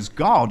praise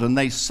God. And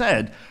they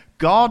said,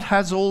 God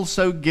has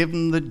also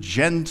given the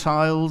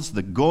Gentiles,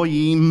 the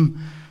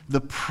Goyim,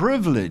 the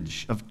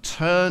privilege of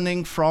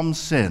turning from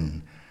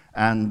sin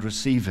and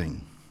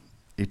receiving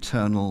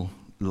eternal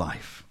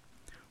life.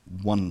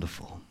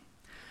 Wonderful.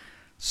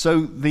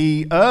 So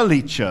the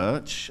early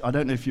church, I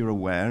don't know if you're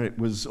aware, it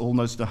was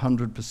almost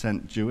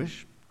 100%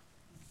 Jewish.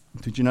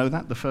 Did you know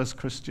that? The first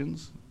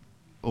Christians?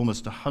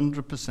 Almost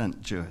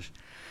 100% Jewish.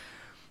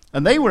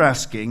 And they were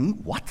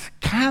asking, what,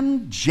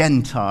 can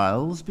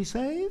Gentiles be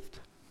saved?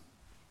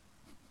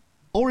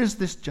 Or is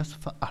this just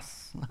for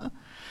us?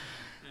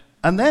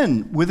 And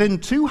then, within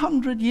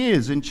 200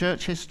 years in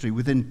church history,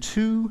 within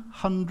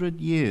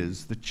 200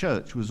 years, the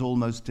church was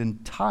almost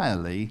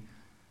entirely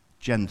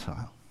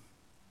Gentile.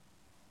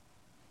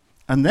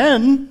 And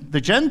then the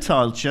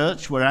Gentile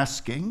church were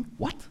asking,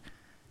 what?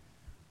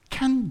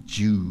 Can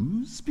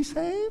Jews be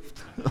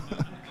saved?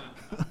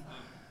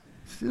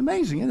 It's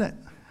amazing, isn't it?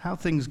 How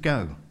things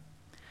go.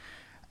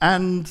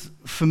 And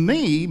for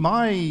me,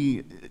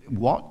 my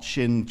watch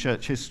in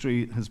church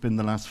history has been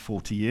the last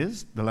 40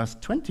 years, the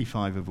last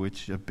 25 of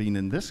which have been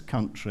in this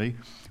country,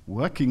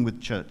 working with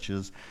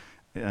churches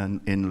and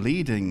in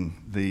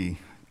leading the,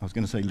 I was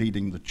going to say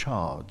leading the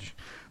charge.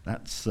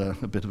 That's a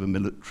bit of a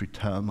military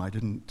term. I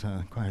didn't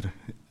I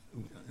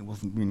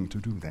wasn't meaning to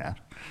do that.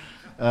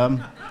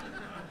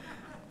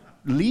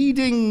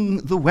 leading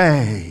the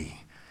way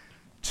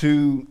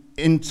to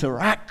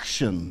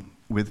interaction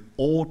with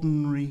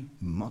ordinary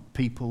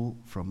people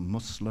from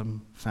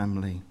Muslim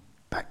family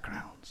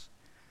backgrounds.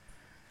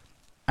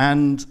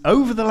 And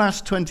over the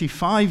last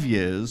 25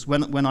 years,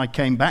 when I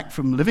came back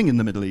from living in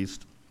the Middle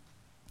East,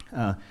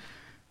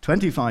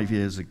 25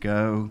 years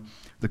ago,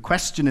 the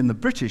question in the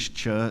British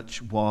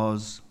church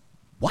was,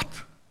 what?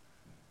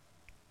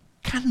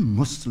 Can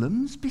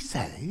Muslims be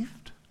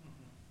saved?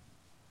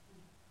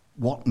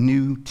 What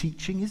new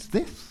teaching is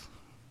this?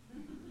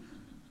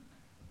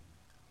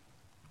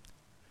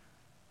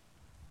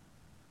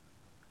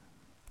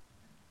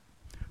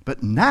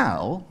 But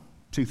now,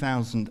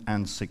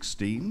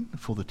 2016,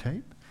 for the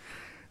tape,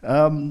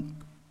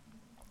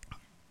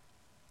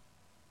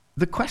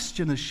 the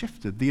question has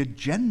shifted, the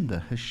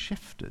agenda has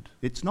shifted.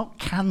 It's not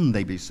can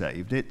they be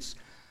saved, it's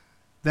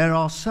there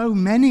are so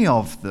many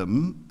of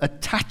them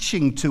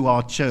attaching to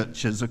our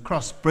churches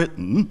across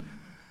Britain.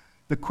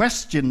 The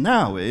question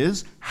now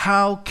is,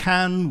 how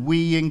can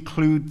we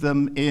include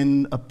them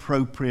in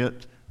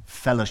appropriate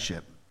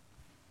fellowship?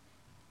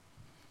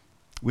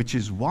 Which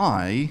is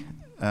why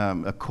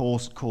a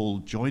course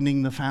called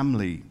Joining the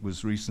Family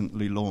was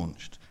recently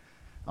launched.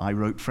 I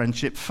wrote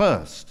Friendship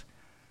First.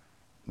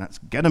 That's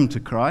get them to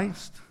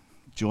Christ.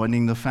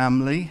 Joining the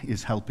Family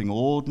is helping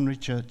ordinary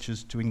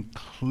churches to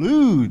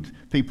include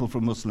people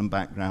from Muslim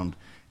background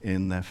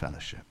in their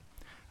fellowship.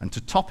 And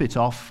to top it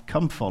off,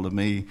 Come Follow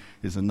Me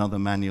is another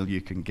manual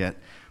you can get,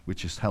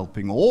 which is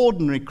helping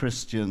ordinary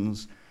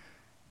Christians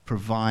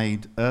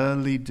provide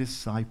early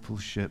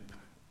discipleship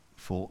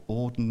for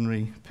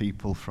ordinary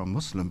people from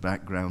Muslim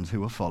backgrounds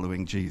who are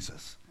following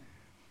Jesus.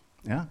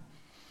 Yeah?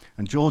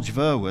 And George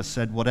Verwer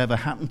said, whatever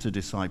happened to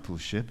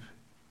discipleship,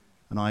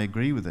 and I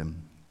agree with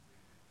him.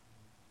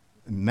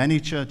 In many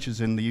churches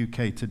in the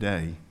UK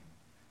today,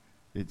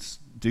 it's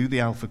do the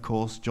Alpha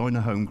course, join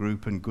a home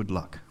group, and good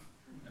luck.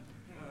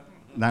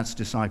 That's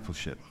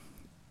discipleship.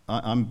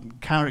 I'm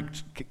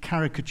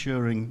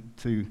caricaturing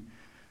to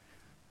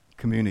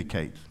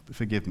communicate.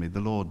 Forgive me,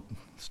 the Lord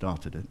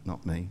started it,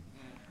 not me.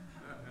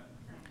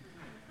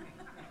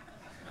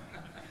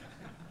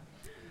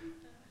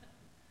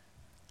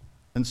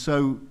 And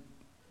so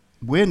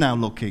we're now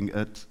looking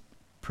at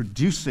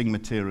producing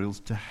materials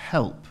to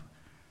help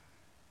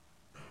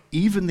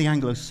even the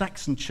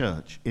Anglo-Saxon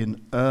church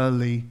in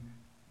early,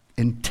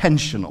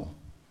 intentional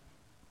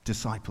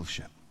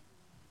discipleship.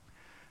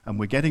 And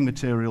we're getting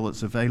material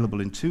that's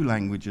available in 2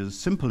 languages,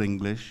 simple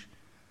English,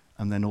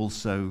 and then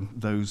also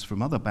those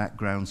from other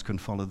backgrounds can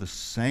follow the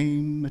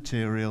same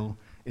material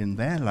in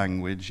their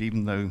language,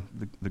 even though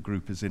the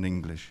group is in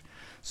English.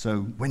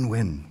 So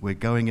win-win. We're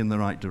going in the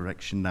right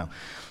direction now.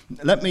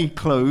 Let me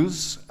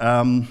close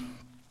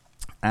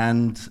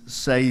and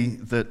say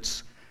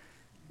that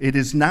it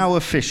is now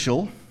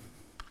official.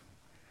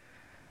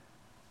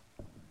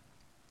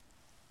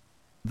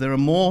 There are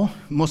more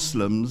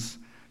Muslims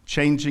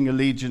changing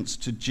allegiance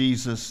to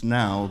Jesus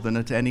now than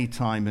at any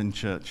time in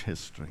church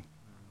history.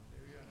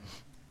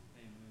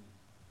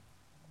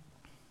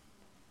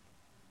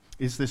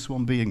 Is this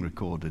one being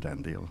recorded,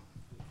 Andy?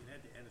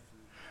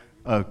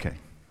 Okay.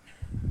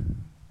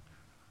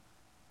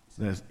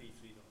 There's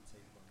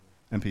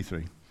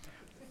MP3.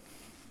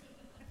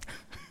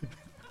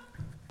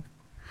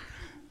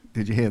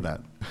 Did you hear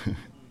that?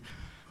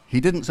 He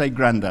didn't say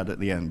granddad at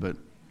the end, but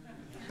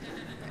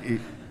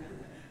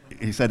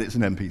he said it's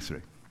an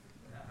MP3.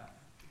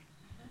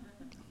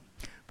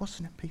 What's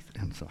an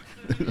MP3? I'm sorry.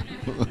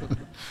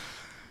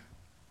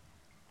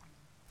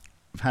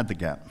 I've had the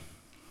gap.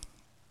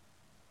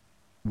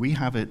 We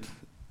have it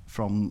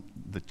from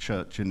the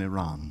church in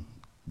Iran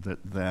that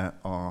there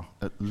are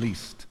at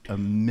least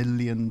 1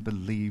 million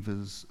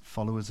believers,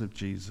 followers of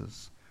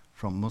Jesus,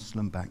 from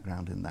Muslim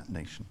background in that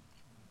nation.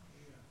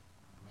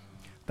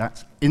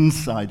 That's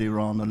inside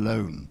Iran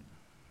alone.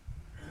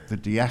 The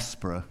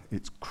diaspora,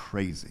 it's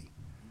crazy.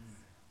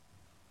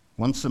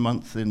 Once a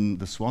month in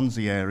the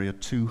Swansea area,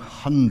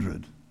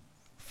 200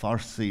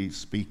 Farsi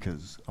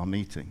speakers are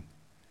meeting.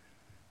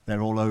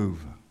 They're all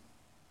over.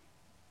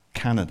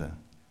 Canada,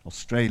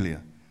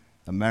 Australia,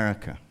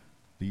 America,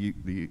 the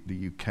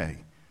UK.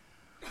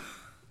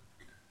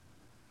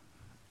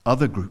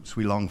 Other groups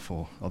we long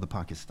for are the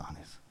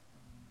Pakistanis.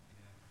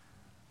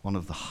 One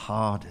of the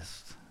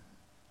hardest.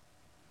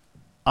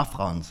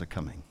 Afghans are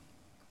coming.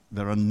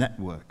 There are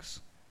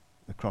networks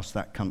across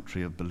that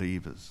country of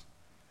believers.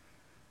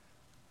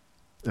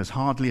 There's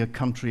hardly a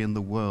country in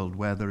the world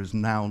where there is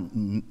now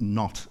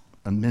not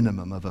a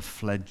minimum of a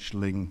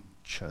fledgling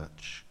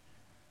church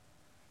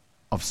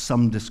of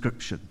some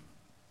description.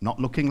 Not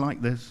looking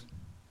like this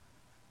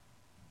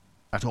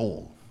at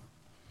all.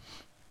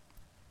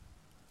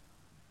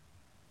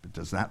 But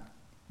does that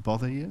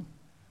bother you?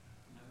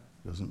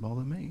 Doesn't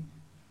bother me.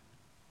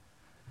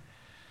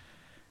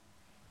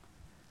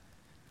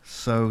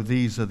 So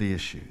these are the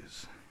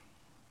issues.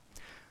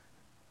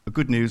 The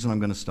good news, and I'm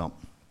going to stop.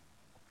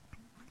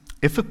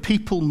 If a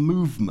people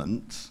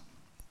movement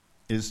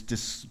is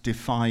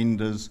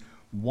defined as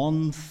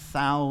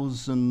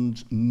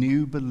 1,000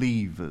 new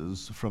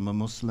believers from a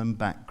Muslim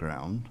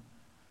background,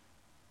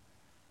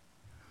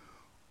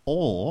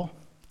 or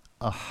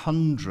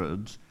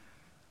 100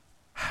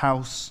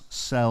 house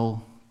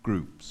cell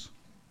groups.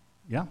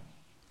 Yeah?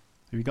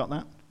 Have you got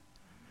that?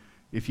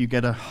 If you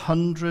get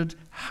 100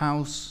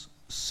 house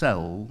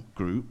cell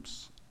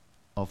groups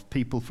of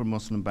people from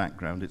Muslim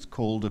background, it's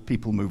called a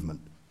people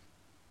movement.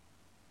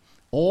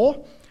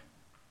 Or,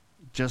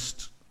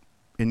 just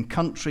in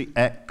country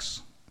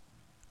X,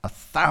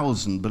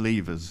 1,000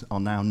 believers are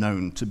now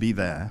known to be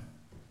there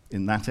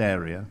in that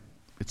area.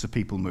 It's a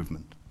people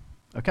movement.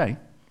 Okay?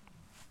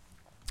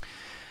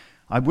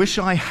 I wish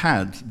I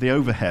had the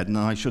overhead, and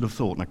I should have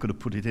thought, and I could have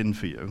put it in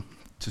for you,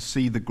 to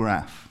see the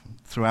graph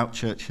throughout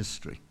church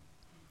history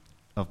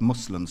of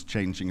Muslims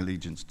changing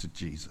allegiance to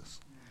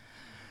Jesus.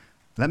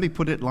 Let me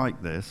put it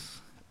like this,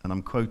 and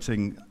I'm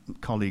quoting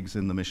colleagues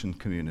in the mission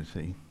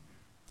community.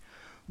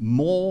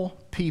 More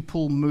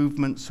people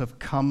movements have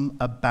come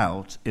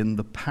about in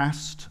the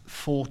past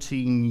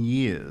 14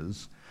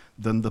 years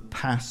than the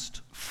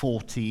past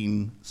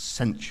 14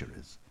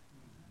 centuries.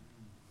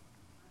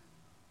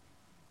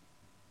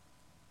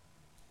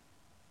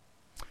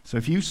 So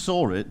if you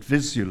saw it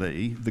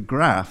visually, the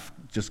graph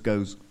just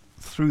goes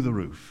through the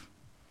roof.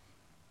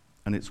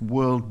 And it's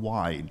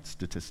worldwide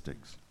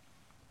statistics.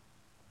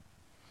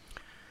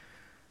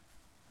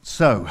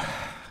 So,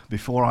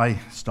 before I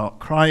start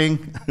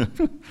crying,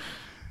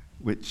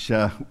 which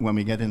when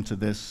we get into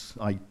this,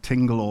 I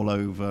tingle all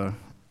over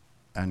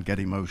and get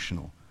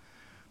emotional.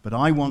 But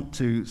I want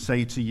to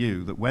say to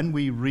you that when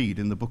we read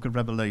in the book of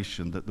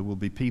Revelation that there will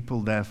be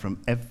people there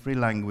from every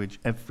language,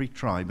 every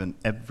tribe, and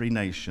every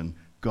nation,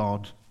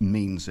 God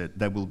means it.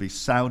 There will be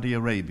Saudi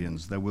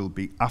Arabians, there will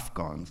be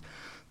Afghans,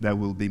 there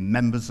will be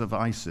members of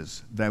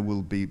ISIS, there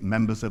will be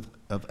members of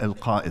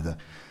Al-Qaeda,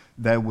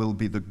 there will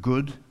be the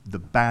good, the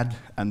bad,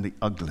 and the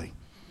ugly.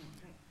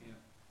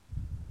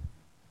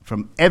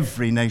 From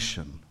every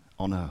nation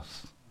on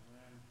earth.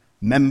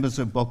 Members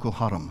of Boko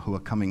Haram who are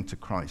coming to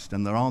Christ,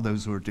 and there are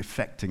those who are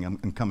defecting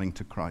and coming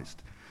to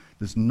Christ.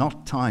 There's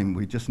not time,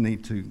 we just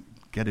need to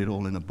get it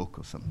all in a book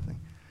or something.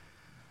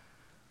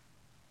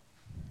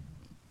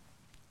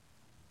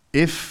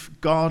 If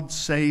God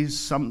says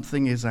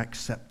something is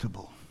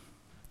acceptable,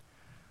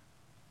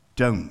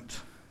 don't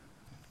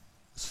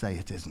say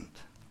it isn't.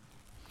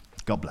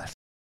 God bless.